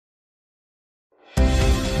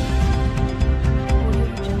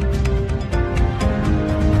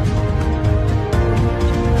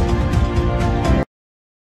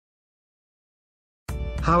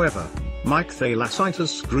However, Mike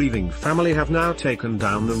Thalassitis' grieving family have now taken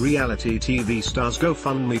down the reality TV star's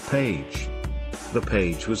GoFundMe page. The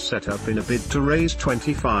page was set up in a bid to raise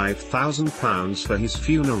 £25,000 for his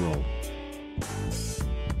funeral.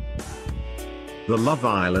 The Love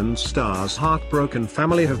Island star's heartbroken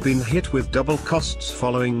family have been hit with double costs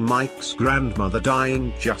following Mike's grandmother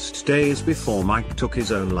dying just days before Mike took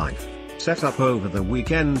his own life. Set up over the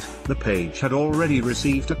weekend, the page had already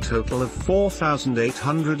received a total of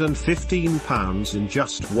 £4,815 in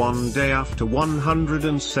just one day after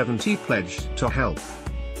 170 pledged to help.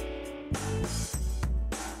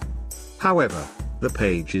 However, the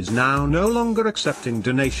page is now no longer accepting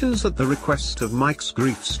donations at the request of Mike's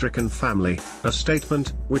grief-stricken family. A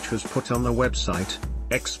statement, which was put on the website,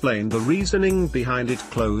 explained the reasoning behind it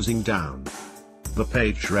closing down. The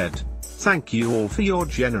page read, "Thank you all for your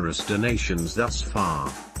generous donations thus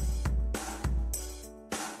far.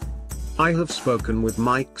 I have spoken with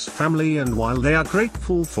Mike's family, and while they are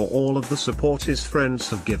grateful for all of the support his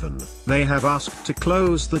friends have given, they have asked to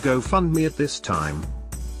close the GoFundMe at this time.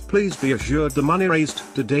 Please be assured the money raised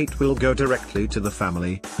to date will go directly to the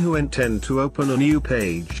family, who intend to open a new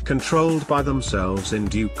page controlled by themselves in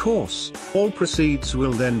due course. All proceeds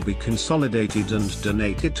will then be consolidated and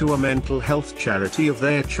donated to a mental health charity of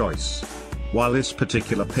their choice." While this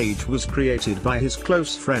particular page was created by his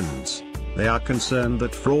close friends, they are concerned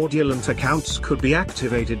that fraudulent accounts could be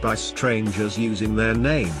activated by strangers using their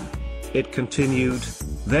name. It continued,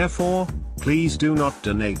 "Therefore, please do not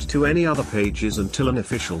donate to any other pages until an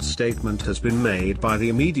official statement has been made by the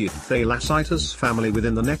immediate Thalassitis family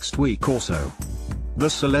within the next week or so." The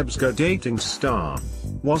celeb's go-dating star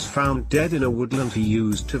was found dead in a woodland he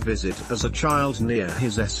used to visit as a child near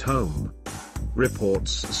his home.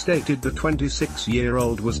 Reports stated the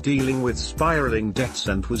 26-year-old was dealing with spiraling debts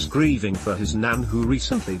and was grieving for his nan, who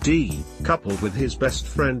recently coupled with his best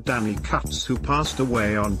friend Danny Cutts, who passed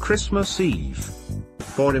away on Christmas Eve.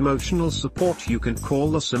 For emotional support you can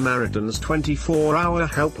call the Samaritans 24-hour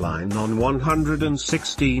helpline on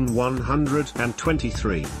 116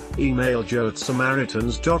 123, email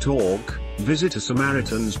joe@samaritans.org, visit a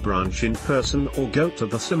Samaritans branch in person, or go to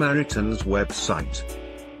the Samaritans website.